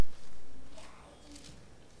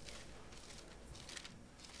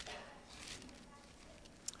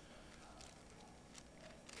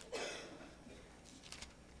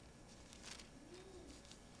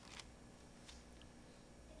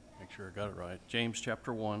sure I got it right. James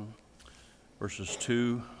chapter 1, verses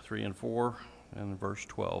 2, 3, and 4, and verse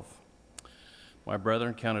 12. My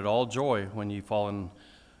brethren, count it all joy when ye fall in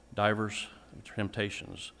divers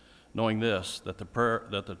temptations, knowing this, that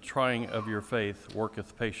the trying of your faith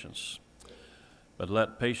worketh patience. But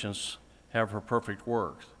let patience have her perfect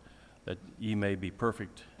work, that ye may be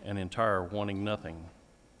perfect and entire, wanting nothing.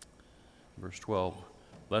 Verse 12.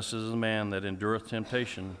 Blessed is the man that endureth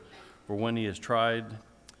temptation, for when he is tried,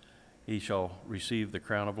 he shall receive the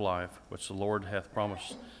crown of life, which the Lord hath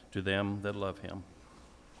promised to them that love him.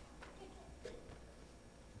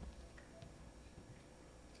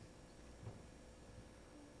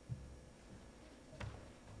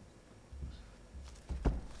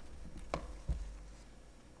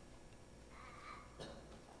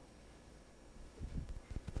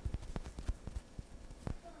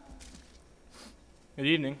 Good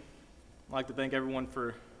evening. I'd like to thank everyone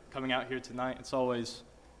for coming out here tonight. It's always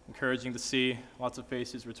encouraging to see lots of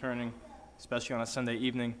faces returning, especially on a Sunday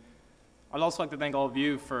evening. I'd also like to thank all of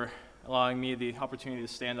you for allowing me the opportunity to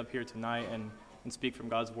stand up here tonight and speak from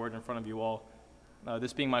God's Word in front of you all.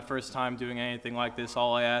 This being my first time doing anything like this,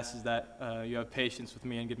 all I ask is that you have patience with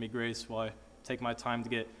me and give me grace while I take my time to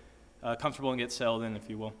get comfortable and get settled in, if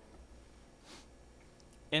you will.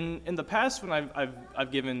 In the past, when I've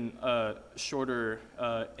given shorter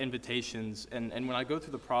invitations, and when I go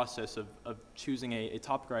through the process of choosing a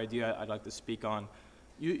topic or idea I'd like to speak on,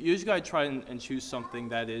 usually I try and choose something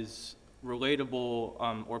that is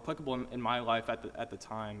relatable or applicable in my life at the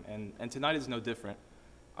time, and tonight is no different.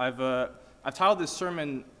 I've titled this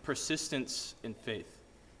sermon "Persistence in Faith,"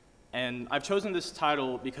 and I've chosen this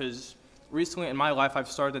title because recently in my life I've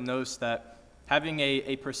started to notice that having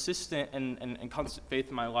a persistent and constant faith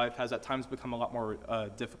in my life has at times become a lot more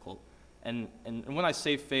difficult. And when I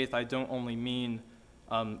say faith, I don't only mean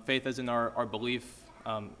faith as in our belief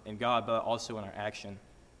in God, but also in our action.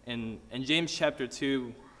 In James chapter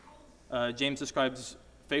 2, James describes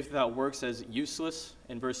faith without works as useless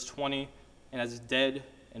in verse 20 and as dead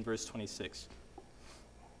in verse 26.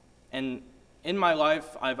 And in my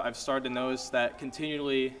life, I've started to notice that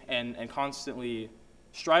continually and constantly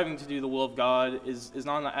striving to do the will of God is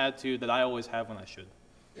not an attitude that I always have when I should.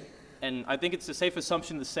 And I think it's a safe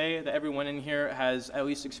assumption to say that everyone in here has at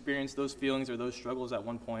least experienced those feelings or those struggles at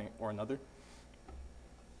one point or another.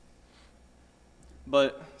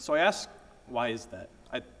 But, so I ask, why is that?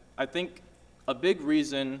 I think a big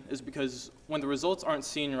reason is because when the results aren't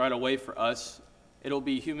seen right away for us, it'll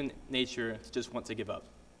be human nature to just want to give up.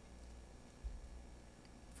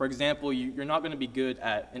 For example, you're not going to be good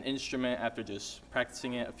at an instrument after just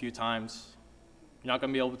practicing it a few times. You're not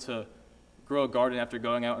going to be able to grow a garden after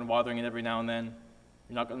going out and watering it every now and then.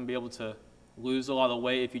 You're not going to be able to lose a lot of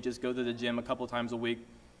weight if you just go to the gym a couple times a week.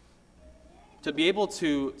 To be able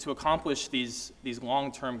to accomplish these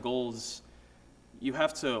long-term goals, you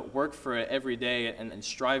have to work for it every day and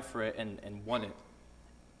strive for it and want it.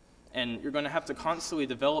 And you're going to have to constantly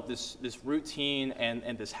develop this routine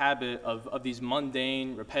and this habit of these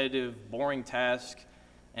mundane, repetitive, boring tasks,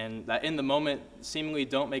 and that in the moment seemingly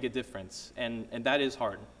don't make a difference. And that is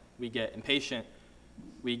hard. We get impatient.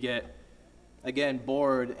 We get, again,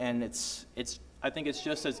 bored, and I think it's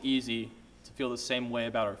just as easy to feel the same way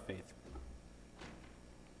about our faith.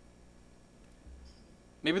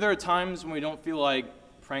 Maybe there are times when we don't feel like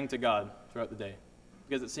praying to God throughout the day,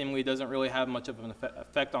 because it seemingly doesn't really have much of an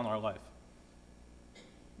effect on our life.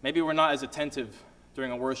 Maybe we're not as attentive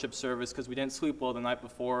during a worship service because we didn't sleep well the night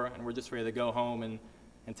before and we're just ready to go home and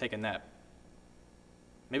take a nap.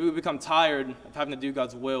 Maybe we become tired of having to do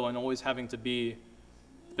God's will and always having to be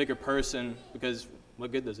the bigger person, because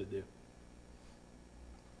what good does it do?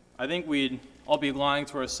 I think we'd all be lying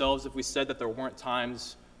to ourselves if we said that there weren't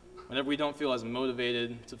times whenever we don't feel as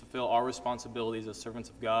motivated to fulfill our responsibilities as servants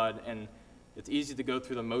of God, and it's easy to go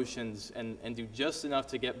through the motions and do just enough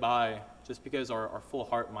to get by just because our full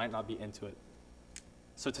heart might not be into it.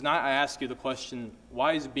 So tonight I ask you the question,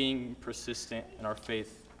 why is being persistent in our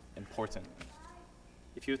faith important?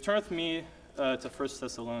 If you turn with me to 1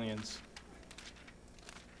 Thessalonians.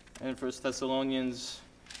 In 1 Thessalonians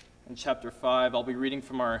in chapter 5, I'll be reading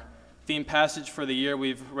from our theme passage for the year.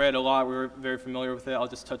 We've read a lot. We're very familiar with it. I'll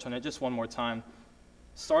just touch on it just one more time.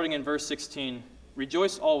 Starting in verse 16,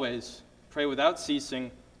 rejoice always, pray without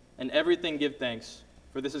ceasing, and everything give thanks,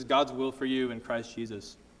 for this is God's will for you in Christ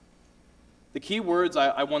Jesus. The key words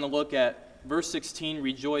I want to look at, verse 16,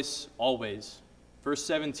 rejoice always. Verse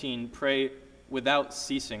 17, pray without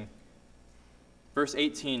ceasing. Verse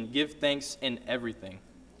 18, give thanks in everything.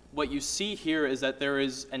 What you see here is that there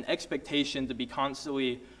is an expectation to be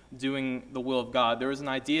constantly doing the will of God. There is an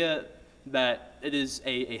idea that it is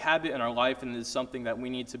a habit in our life and it is something that we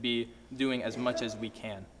need to be doing as much as we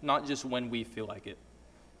can, not just when we feel like it.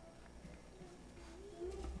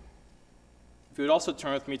 If you would also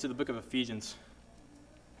turn with me to the book of Ephesians.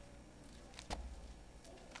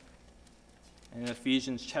 In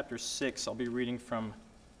Ephesians chapter 6, I'll be reading from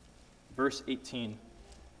verse 18.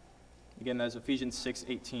 Again, that is Ephesians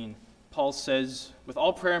 6:18. Paul says, "With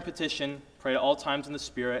all prayer and petition, pray at all times in the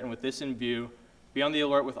Spirit, and with this in view, be on the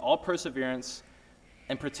alert with all perseverance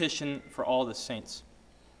and petition for all the saints."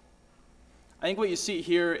 I think what you see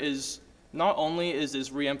here is not only is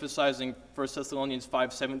this re-emphasizing 1 Thessalonians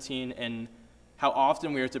 5:17 and how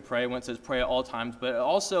often we are to pray when it says pray at all times, but it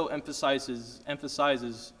also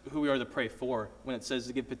emphasizes who we are to pray for when it says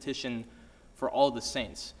to give petition for all the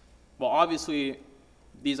saints. Well, obviously,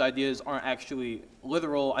 these ideas aren't actually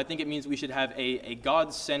literal. I think it means we should have a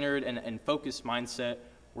God-centered and focused mindset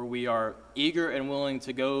where we are eager and willing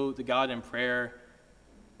to go to God in prayer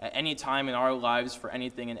at any time in our lives for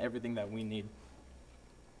anything and everything that we need.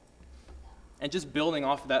 And just building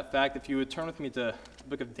off of that fact, if you would turn with me to the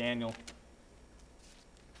book of Daniel.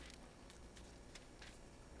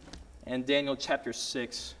 And Daniel chapter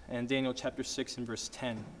 6, and Daniel chapter 6 and verse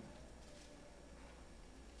 10.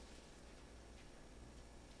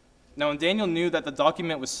 Now when Daniel knew that the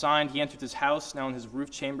document was signed, he entered his house. Now in his roof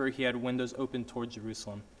chamber he had windows open toward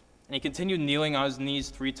Jerusalem. And he continued kneeling on his knees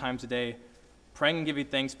 3 times a day, praying and giving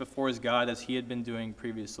thanks before his God as he had been doing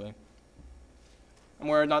previously. And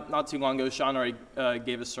where not too long ago, Sean already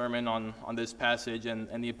gave a sermon on this passage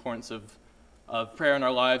and the importance of prayer in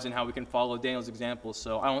our lives and how we can follow Daniel's example.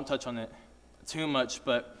 So I won't touch on it too much,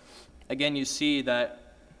 but again, you see that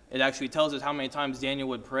it actually tells us how many times Daniel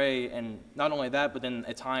would pray, and not only that, but then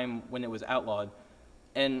a time when it was outlawed.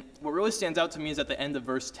 And what really stands out to me is at the end of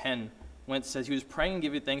verse 10, when it says he was praying and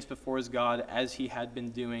giving thanks before his God as he had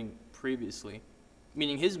been doing previously.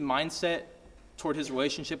 Meaning his mindset toward his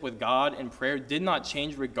relationship with God and prayer did not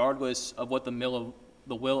change regardless of what the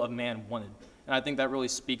will of man wanted. And I think that really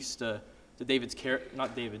speaks to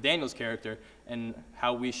Daniel's character and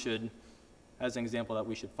how we should, as an example, that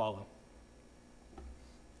we should follow.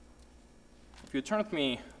 If you would turn with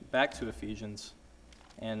me back to Ephesians,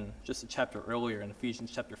 and just a chapter earlier in Ephesians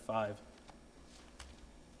chapter 5.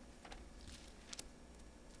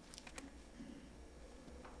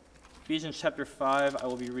 Ephesians chapter 5, I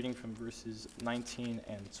will be reading from verses 19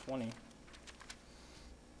 and 20.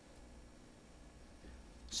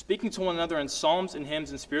 "Speaking to one another in psalms and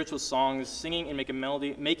hymns and spiritual songs, singing and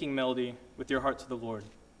making melody with your heart to the Lord.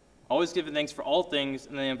 Always giving thanks for all things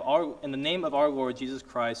in the name of our Lord Jesus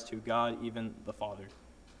Christ to God, even the Father."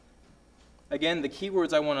 Again, the key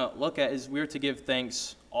words I want to look at is we are to give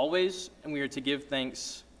thanks always, and we are to give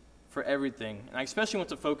thanks for everything. And I especially want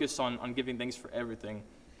to focus on giving thanks for everything.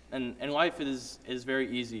 And in life, it is very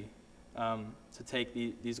easy to take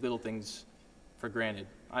these little things for granted.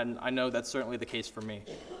 I know that's certainly the case for me.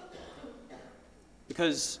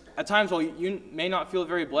 Because at times, while you may not feel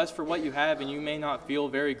very blessed for what you have, and you may not feel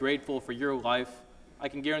very grateful for your life, I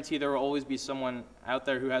can guarantee there will always be someone out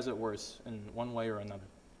there who has it worse in one way or another.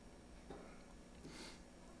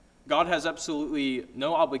 God has absolutely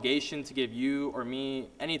no obligation to give you or me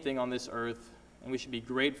anything on this earth, and we should be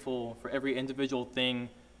grateful for every individual thing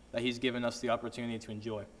that he's given us the opportunity to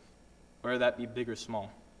enjoy, whether that be big or small.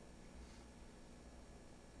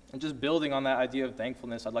 And just building on that idea of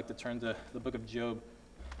thankfulness, I'd like to turn to the book of Job.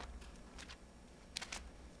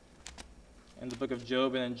 In the book of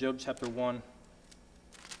Job, and in Job chapter 1,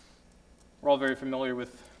 we're all very familiar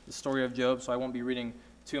with the story of Job, so I won't be reading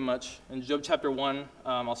too much. In Job chapter 1,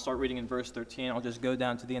 I'll start reading in verse 13. I'll just go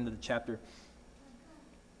down to the end of the chapter.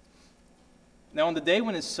 "Now on the day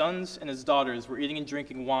when his sons and his daughters were eating and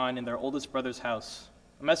drinking wine in their oldest brother's house,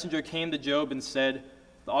 a messenger came to Job and said,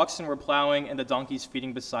 'The oxen were plowing and the donkeys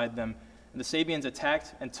feeding beside them, and the Sabeans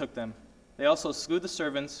attacked and took them. They also slew the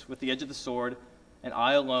servants with the edge of the sword, and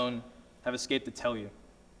I alone have escaped to tell you.'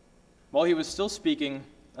 While he was still speaking,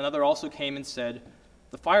 another also came and said,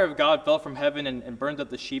 'The fire of God fell from heaven and burned up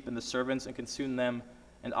the sheep and the servants and consumed them,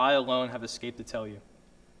 and I alone have escaped to tell you.'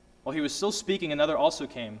 While he was still speaking, another also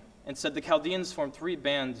came and said, 'The Chaldeans formed 3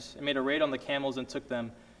 bands and made a raid on the camels and took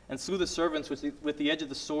them, and slew the servants with the edge of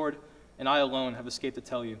the sword, and I alone have escaped to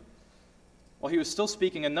tell you.' While he was still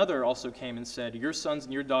speaking, another also came and said, 'Your sons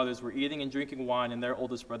and your daughters were eating and drinking wine in their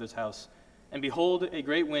oldest brother's house. And behold, a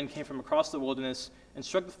great wind came from across the wilderness and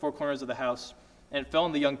struck the 4 corners of the house, and it fell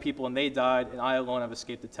on the young people, and they died, and I alone have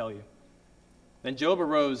escaped to tell you.' Then Job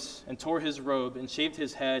arose and tore his robe and shaved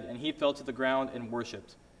his head, and he fell to the ground and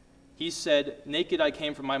worshipped. He said, 'Naked I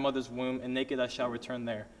came from my mother's womb, and naked I shall return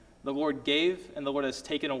there. The Lord gave, and the Lord has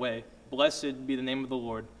taken away. "Blessed be the name of the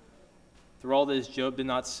Lord. Through all this, Job did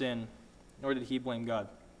not sin, nor did he blame God."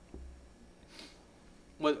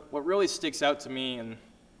 What really sticks out to me in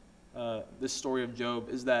this story of Job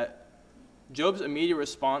is that Job's immediate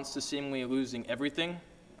response to seemingly losing everything,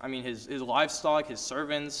 I mean his livestock, his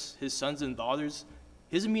servants, his sons and daughters,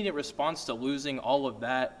 his immediate response to losing all of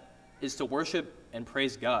that is to worship and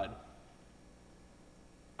praise God.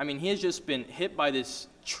 I mean, he has just been hit by this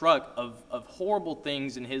truck of horrible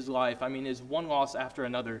things in his life. I mean, there's one loss after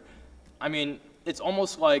another. I mean, it's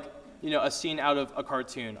almost like, a scene out of a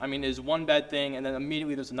cartoon. I mean, there's one bad thing, and then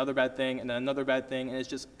immediately there's another bad thing, and then another bad thing, and it's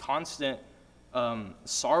just constant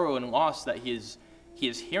sorrow and loss that he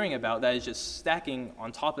is hearing about that is just stacking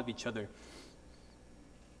on top of each other.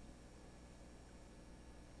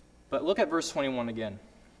 But look at verse 21 again.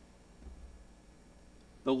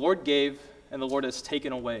 "The Lord gave, and the Lord has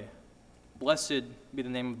taken away. Blessed be the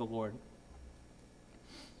name of the Lord."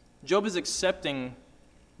 Job is accepting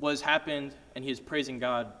what has happened, and he is praising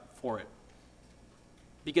God for it.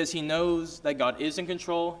 Because he knows that God is in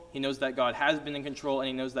control, he knows that God has been in control, and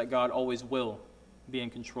he knows that God always will be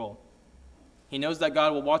in control. He knows that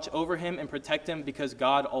God will watch over him and protect him because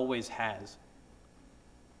God always has.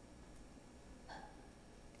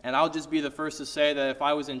 And I'll just be the first to say that if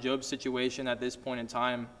I was in Job's situation at this point in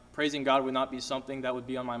time, praising God would not be something that would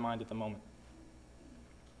be on my mind at the moment.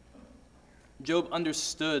 Job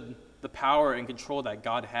understood the power and control that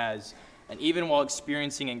God has, and even while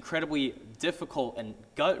experiencing incredibly difficult and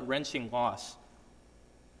gut-wrenching loss,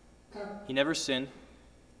 he never sinned,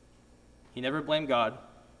 he never blamed God,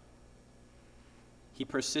 he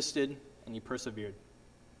persisted and he persevered.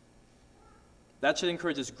 That should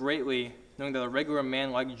encourage us greatly, knowing that a regular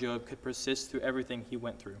man like Job could persist through everything he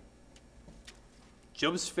went through.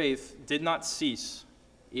 Job's faith did not cease,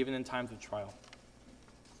 even in times of trial.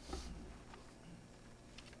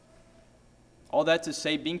 All that to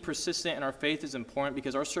say, being persistent in our faith is important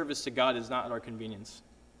because our service to God is not at our convenience.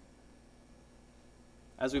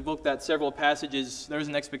 As we've looked at several passages, there's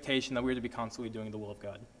an expectation that we're to be constantly doing the will of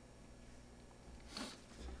God.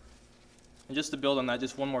 And just to build on that,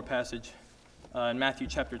 just one more passage in Matthew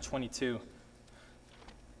chapter 22.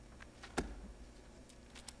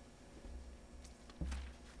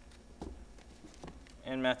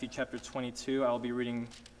 In Matthew chapter 22,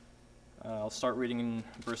 I'll start reading in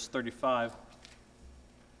verse 35.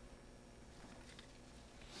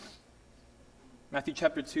 Matthew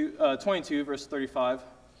chapter 22, verse 35.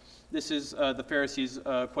 This is the Pharisees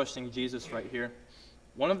questioning Jesus right here.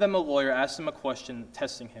 "One of them, a lawyer, asked him a question,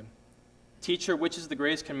 testing him. 'Teacher, which is the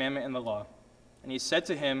greatest commandment in the law?' And he said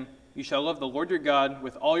to him, 'You shall love the Lord your God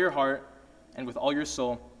with all your heart, and with all your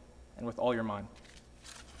soul, and with all your mind.'"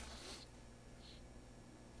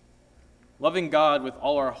 Loving God with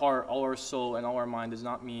all our heart, all our soul, and all our mind does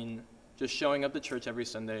not mean just showing up to church every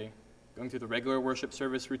Sunday, going through the regular worship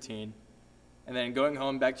service routine, and then going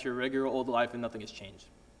home back to your regular old life and nothing has changed.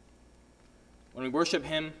 When we worship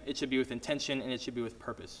Him, it should be with intention and it should be with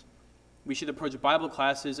purpose. We should approach Bible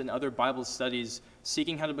classes and other Bible studies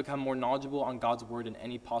seeking how to become more knowledgeable on God's Word in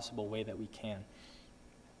any possible way that we can.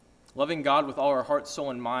 Loving God with all our heart,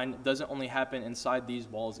 soul, and mind doesn't only happen inside these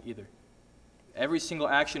walls either. Every single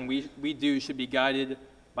action we do should be guided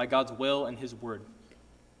by God's will and His Word.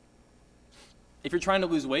 If you're trying to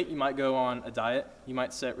lose weight, you might go on a diet. You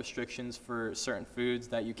might set restrictions for certain foods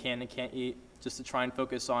that you can and can't eat just to try and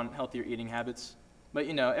focus on healthier eating habits. But,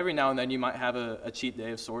 every now and then you might have a cheat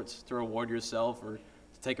day of sorts to reward yourself or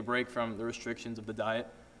to take a break from the restrictions of the diet.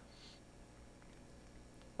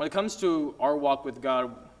 When it comes to our walk with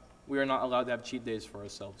God, we are not allowed to have cheat days for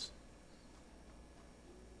ourselves.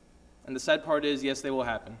 And the sad part is, yes, they will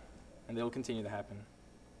happen, and they will continue to happen.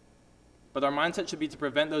 But our mindset should be to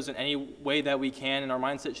prevent those in any way that we can, and our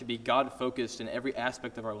mindset should be God-focused in every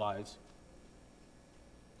aspect of our lives.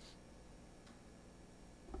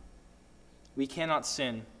 We cannot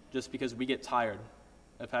sin just because we get tired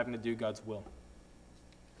of having to do God's will.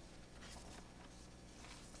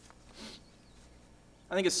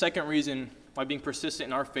 I think a second reason why being persistent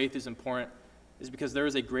in our faith is important is because there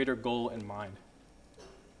is a greater goal in mind.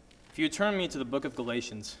 If you turn me to the book of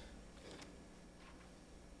Galatians,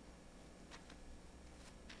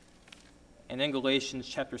 and in Galatians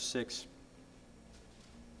chapter 6,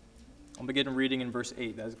 I'll begin reading in verse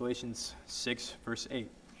 8. That is Galatians 6, verse 8.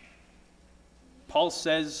 Paul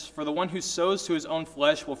says, "For the one who sows to his own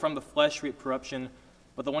flesh will from the flesh reap corruption,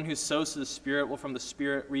 but the one who sows to the Spirit will from the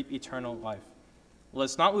Spirit reap eternal life. Let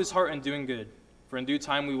us not lose heart in doing good, for in due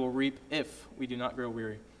time we will reap if we do not grow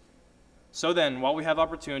weary. So then, while we have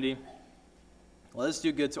opportunity, let us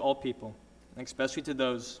do good to all people, and especially to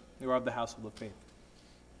those who are of the household of faith."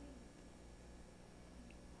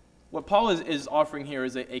 What Paul is offering here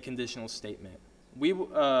is a conditional statement. We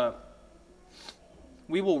will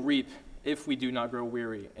reap if we do not grow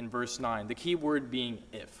weary, in verse 9, the key word being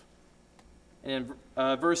if. And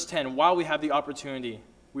in verse 10, while we have the opportunity,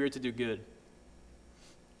 we are to do good.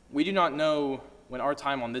 We do not know when our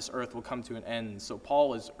time on this earth will come to an end, so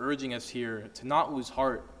Paul is urging us here to not lose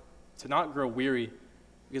heart, to not grow weary,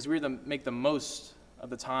 because we are to make the most of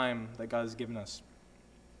the time that God has given us.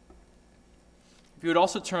 If you would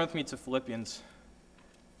also turn with me to Philippians,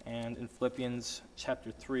 and in Philippians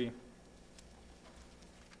chapter 3.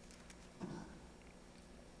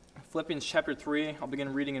 Philippians chapter 3, I'll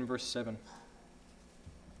begin reading in verse 7.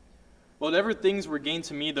 Whatever things were gained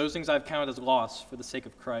to me, those things I've counted as loss for the sake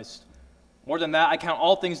of Christ. More than that, I count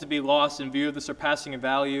all things to be lost in view of the surpassing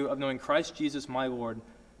value of knowing Christ Jesus my Lord,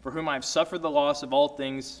 for whom I have suffered the loss of all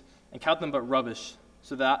things, and count them but rubbish,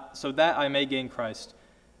 so that I may gain Christ,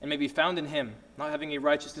 and may be found in him, not having a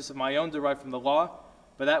righteousness of my own derived from the law,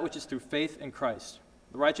 but that which is through faith in Christ,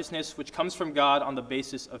 the righteousness which comes from God on the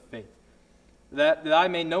basis of faith. That I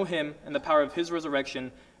may know him and the power of his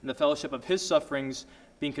resurrection and the fellowship of his sufferings,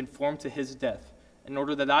 being conformed to his death, in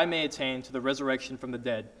order that I may attain to the resurrection from the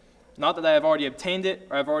dead. Not that I have already obtained it,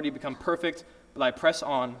 or I have already become perfect, but I press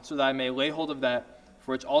on, so that I may lay hold of that,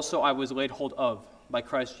 for which also I was laid hold of, by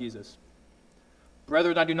Christ Jesus.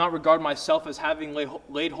 Brethren, I do not regard myself as having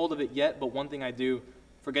laid hold of it yet, but one thing I do,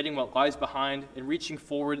 forgetting what lies behind, and reaching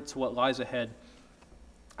forward to what lies ahead.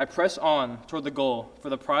 I press on toward the goal, for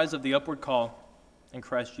the prize of the upward call in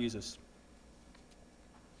Christ Jesus.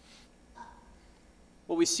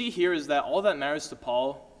 What we see here is that all that matters to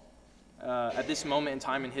Paul at this moment in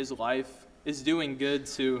time in his life is doing good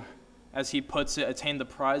to, as he puts it, attain the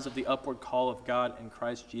prize of the upward call of God in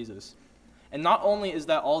Christ Jesus. And not only is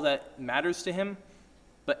that all that matters to him,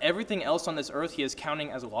 but everything else on this earth he is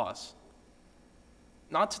counting as a loss.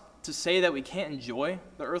 Not to say that we can't enjoy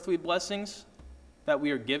the earthly blessings that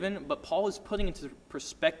we are given, but Paul is putting into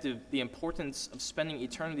perspective the importance of spending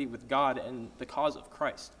eternity with God and the cause of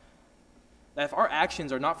Christ. That if our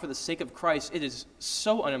actions are not for the sake of Christ, it is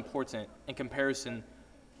so unimportant in comparison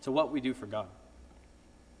to what we do for God.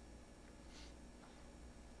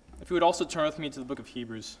 If you would also turn with me to the book of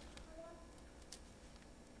Hebrews.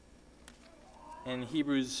 In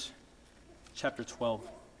Hebrews chapter 12.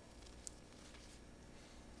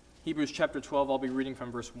 Hebrews chapter 12, I'll be reading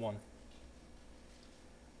from verse 1.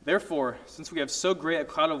 Therefore, since we have so great a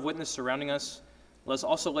cloud of witness surrounding us, let us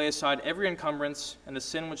also lay aside every encumbrance and the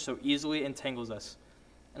sin which so easily entangles us,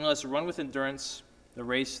 and let us run with endurance the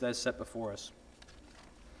race that is set before us.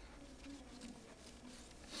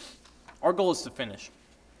 Our goal is to finish.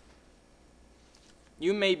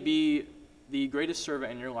 You may be the greatest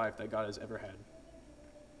servant in your life that God has ever had.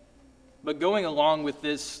 But going along with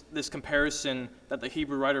this comparison that the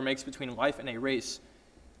Hebrew writer makes between life and a race,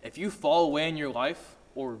 if you fall away in your life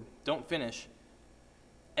or don't finish,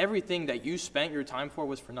 everything that you spent your time for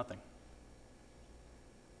was for nothing.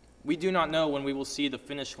 We do not know when we will see the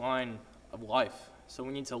finish line of life, so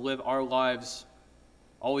we need to live our lives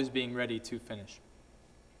always being ready to finish.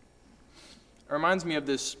 It reminds me of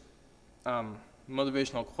this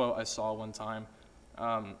motivational quote I saw one time.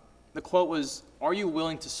 The quote was, "Are you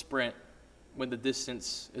willing to sprint when the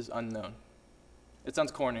distance is unknown?" It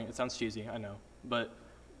sounds corny, it sounds cheesy, I know, but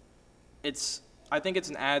I think it's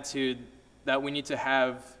an attitude that we need to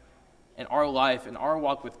have in our life, in our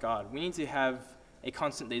walk with God. We need to have a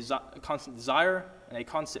constant desire and a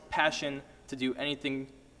constant passion to do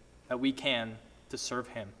anything that we can to serve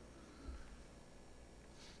Him.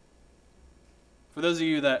 For those of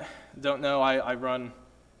you that don't know, I run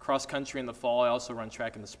cross country in the fall. I also run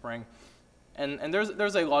track in the spring. And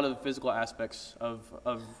there's a lot of physical aspects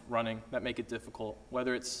of running that make it difficult,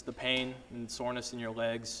 whether it's the pain and soreness in your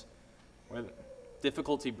legs, or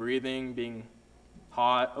difficulty breathing, being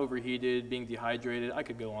hot, overheated, being dehydrated. I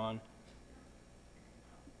could go on.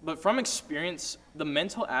 But from experience, the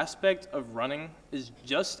mental aspect of running is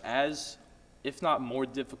just as, if not more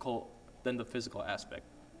difficult than the physical aspect.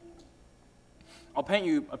 I'll paint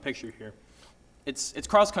you a picture here. It's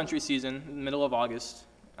cross-country season, in the middle of August.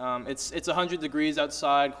 It's 100 degrees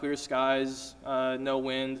outside, clear skies, no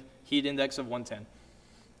wind, heat index of 110.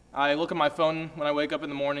 I look at my phone when I wake up in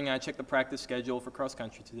the morning, and I check the practice schedule for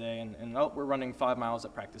cross-country today, and we're running 5 miles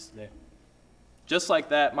at practice today. Just like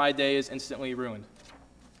that, my day is instantly ruined.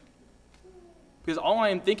 Because all I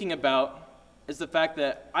am thinking about is the fact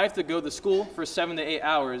that I have to go to school for 7 to 8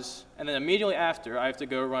 hours, and then immediately after, I have to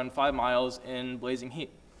go run 5 miles in blazing heat.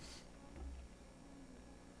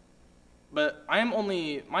 But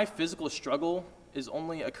my physical struggle is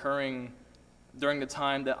only occurring during the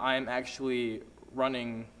time that I am actually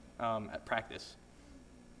running at practice.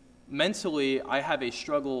 Mentally, I'm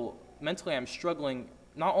struggling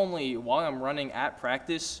not only while I'm running at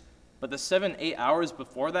practice, but the 7-8 hours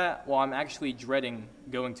before that while I'm actually dreading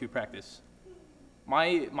going to practice.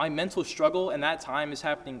 My mental struggle in that time is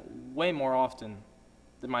happening way more often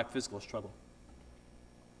than my physical struggle.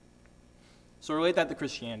 So relate that to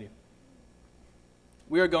Christianity.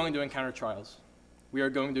 We are going to encounter trials. We are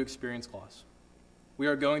going to experience loss. We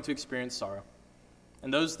are going to experience sorrow.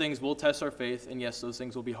 And those things will test our faith, and yes, those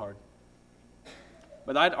things will be hard.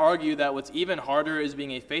 But I'd argue that what's even harder is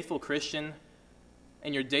being a faithful Christian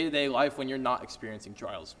in your day-to-day life when you're not experiencing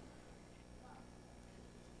trials.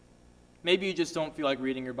 Maybe you just don't feel like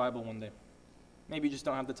reading your Bible one day. Maybe you just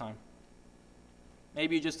don't have the time.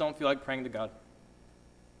 Maybe you just don't feel like praying to God.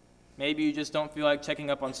 Maybe you just don't feel like checking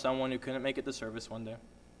up on someone who couldn't make it to service one day.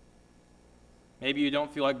 Maybe you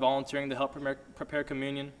don't feel like volunteering to help prepare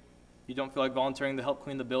communion. You don't feel like volunteering to help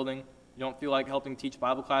clean the building. You don't feel like helping teach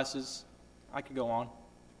Bible classes. I could go on.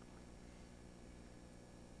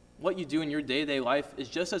 What you do in your day-to-day life is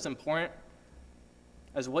just as important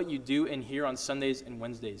as what you do in here on Sundays and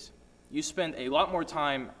Wednesdays. You spend a lot more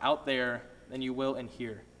time out there than you will in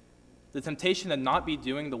here. The temptation to not be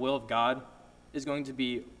doing the will of God is going to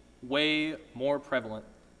be way more prevalent.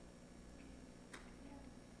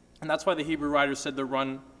 And that's why the Hebrew writer said to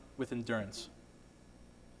run with endurance.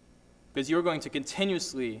 Because you're going to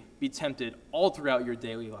continuously be tempted all throughout your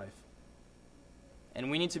daily life.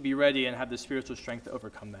 And we need to be ready and have the spiritual strength to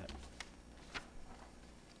overcome that.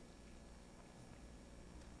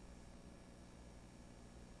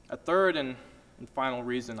 A third and final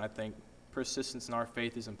reason I think persistence in our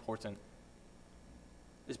faith is important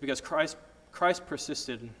is because Christ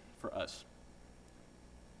persisted for us.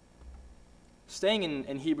 Staying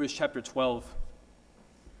in Hebrews chapter 12,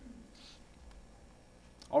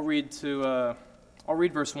 I'll read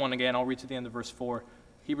verse 1 again. I'll read to the end of verse 4.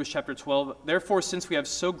 Hebrews chapter 12. Therefore, since we have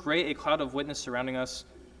so great a cloud of witness surrounding us,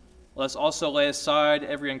 let us also lay aside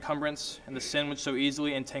every encumbrance and the sin which so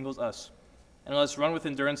easily entangles us, and let us run with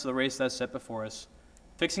endurance the race that is set before us,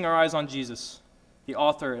 fixing our eyes on Jesus, the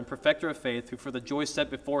author and perfecter of faith, who for the joy set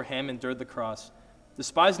before him endured the cross,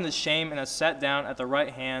 despising the shame, and has sat down at the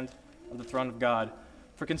right hand of the throne of God.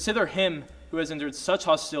 For consider him who has endured such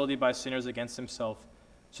hostility by sinners against himself,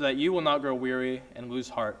 so that you will not grow weary and lose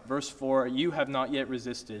heart. Verse 4, you have not yet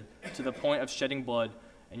resisted to the point of shedding blood,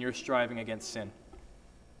 and you're striving against sin.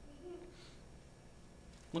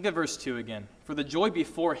 Look at verse 2 again. For the joy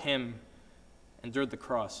before him endured the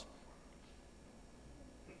cross.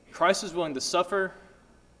 Christ is willing to suffer,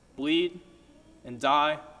 bleed, and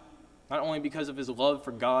die, not only because of his love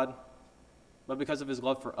for God, but because of his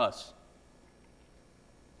love for us.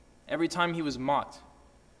 Every time he was mocked,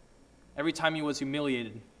 every time he was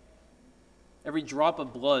humiliated, every drop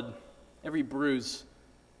of blood, every bruise,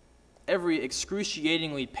 every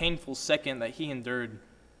excruciatingly painful second that he endured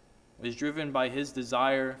was driven by his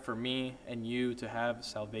desire for me and you to have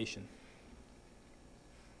salvation.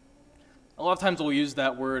 A lot of times we'll use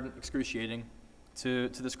that word excruciating to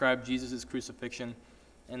describe Jesus' crucifixion.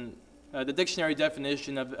 And the dictionary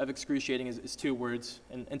definition of excruciating is 2 words,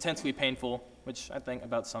 and intensely painful, which I think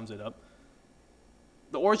about sums it up.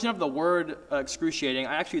 The origin of the word excruciating,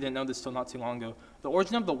 I actually didn't know this till not too long ago. The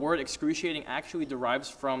origin of the word excruciating actually derives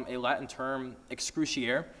from a Latin term,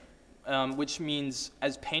 excruciare, which means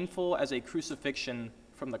as painful as a crucifixion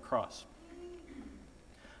from the cross.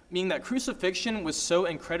 Meaning that crucifixion was so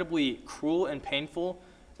incredibly cruel and painful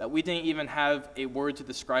that we didn't even have a word to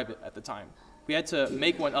describe it at the time. We had to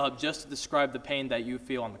make one up just to describe the pain that you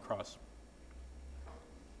feel on the cross.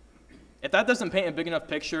 If that doesn't paint a big enough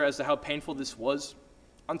picture as to how painful this was,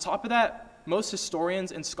 on top of that, most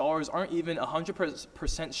historians and scholars aren't even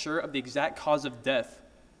 100% sure of the exact cause of death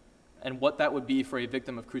and what that would be for a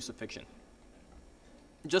victim of crucifixion.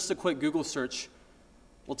 Just a quick Google search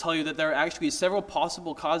will tell you that there are actually several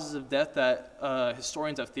possible causes of death that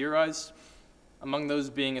historians have theorized, among those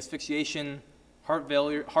being asphyxiation, heart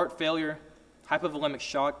failure, hypovolemic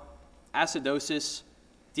shock, acidosis,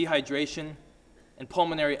 dehydration, and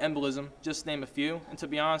pulmonary embolism, just to name a few. And to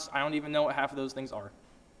be honest, I don't even know what half of those things are.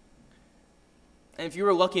 And if you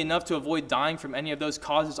were lucky enough to avoid dying from any of those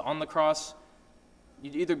causes on the cross,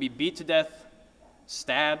 you'd either be beat to death,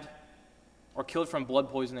 stabbed, or killed from blood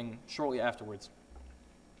poisoning shortly afterwards.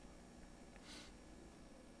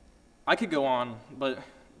 I could go on, but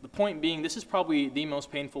the point being, this is probably the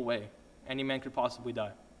most painful way any man could possibly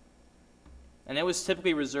die. And it was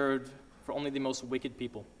typically reserved for only the most wicked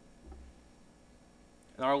people.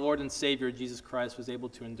 And our Lord and Savior, Jesus Christ, was able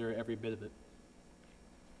to endure every bit of it.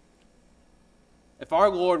 If our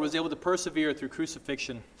Lord was able to persevere through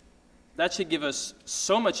crucifixion, that should give us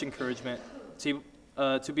so much encouragement to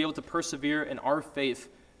be able to persevere in our faith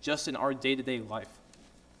just in our day-to-day life.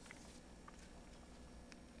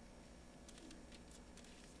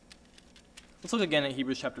 Let's look again at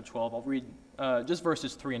Hebrews chapter 12. I'll read just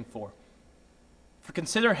verses 3 and 4. For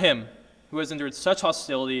consider him who has endured such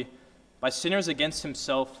hostility by sinners against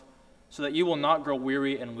himself, so that you will not grow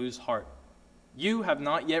weary and lose heart. You have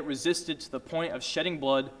not yet resisted to the point of shedding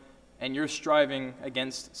blood, and you're striving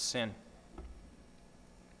against sin.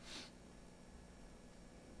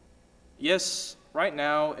 Yes, right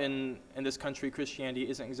now in this country, Christianity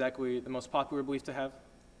isn't exactly the most popular belief to have.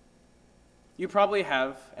 You probably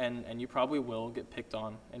have, and you probably will, get picked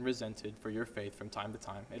on and resented for your faith from time to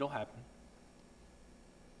time. It'll happen.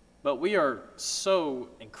 But we are so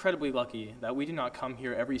incredibly lucky that we do not come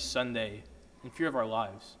here every Sunday in fear of our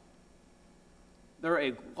lives. There are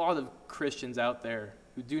a lot of Christians out there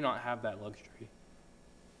who do not have that luxury.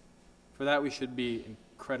 For that, we should be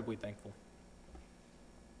incredibly thankful.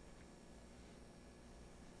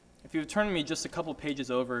 If you would turn me just a couple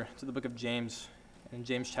pages over to the book of James, in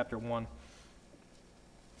James chapter 1,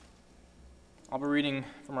 I'll be reading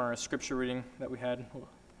from our scripture reading that we had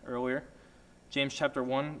earlier. James chapter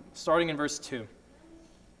 1, starting in verse 2.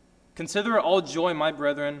 Consider it all joy, my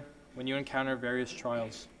brethren, when you encounter various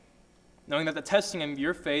trials, knowing that the testing of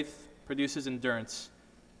your faith produces endurance.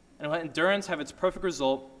 And let endurance have its perfect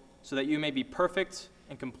result, so that you may be perfect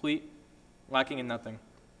and complete, lacking in nothing.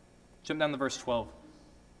 Jump down to verse 12.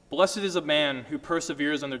 Blessed is a man who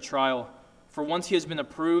perseveres under trial, for once he has been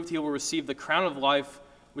approved, he will receive the crown of life,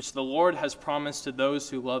 which the Lord has promised to those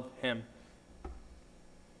who love him.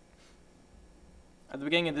 At the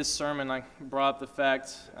beginning of this sermon, I brought up the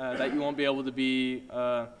fact that you won't be able to be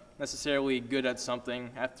necessarily good at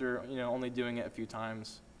something after only doing it a few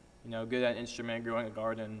times. Good at an instrument, growing a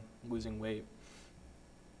garden, losing weight.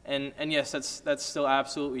 And yes, that's still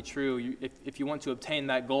absolutely true. If you want to obtain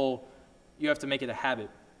that goal, you have to make it a habit.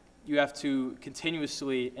 You have to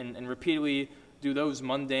continuously and repeatedly do those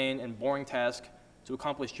mundane and boring tasks to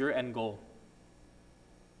accomplish your end goal.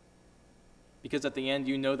 Because at the end,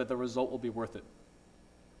 you know that the result will be worth it.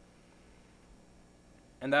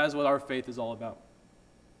 And that is what our faith is all about.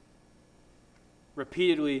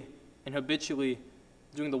 Repeatedly and habitually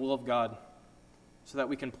doing the will of God so that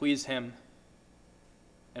we can please him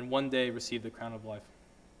and one day receive the crown of life.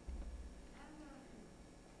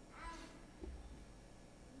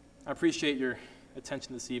 I appreciate your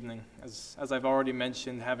attention this evening. As I've already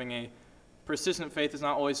mentioned, having a persistent faith is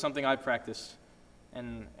not always something I practice,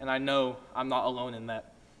 and I know I'm not alone in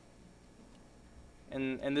that.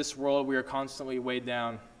 In this world, we are constantly weighed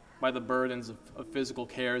down by the burdens of physical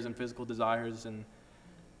cares and physical desires,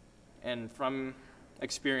 and from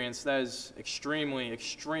experience, that is extremely,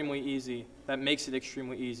 extremely easy. That makes it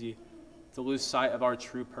extremely easy to lose sight of our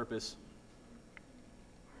true purpose.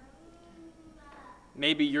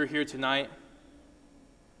 Maybe you're here tonight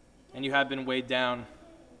and you have been weighed down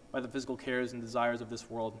by the physical cares and desires of this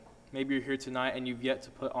world. Maybe you're here tonight and you've yet to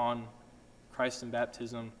put on Christ in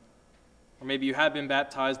baptism. Or maybe you have been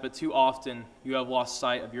baptized, but too often you have lost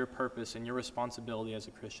sight of your purpose and your responsibility as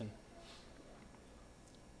a Christian.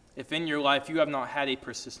 If in your life you have not had a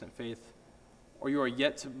persistent faith, or you are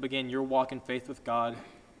yet to begin your walk in faith with God,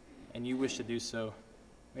 and you wish to do so,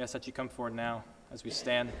 we ask that you come forward now as we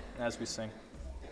stand and as we sing.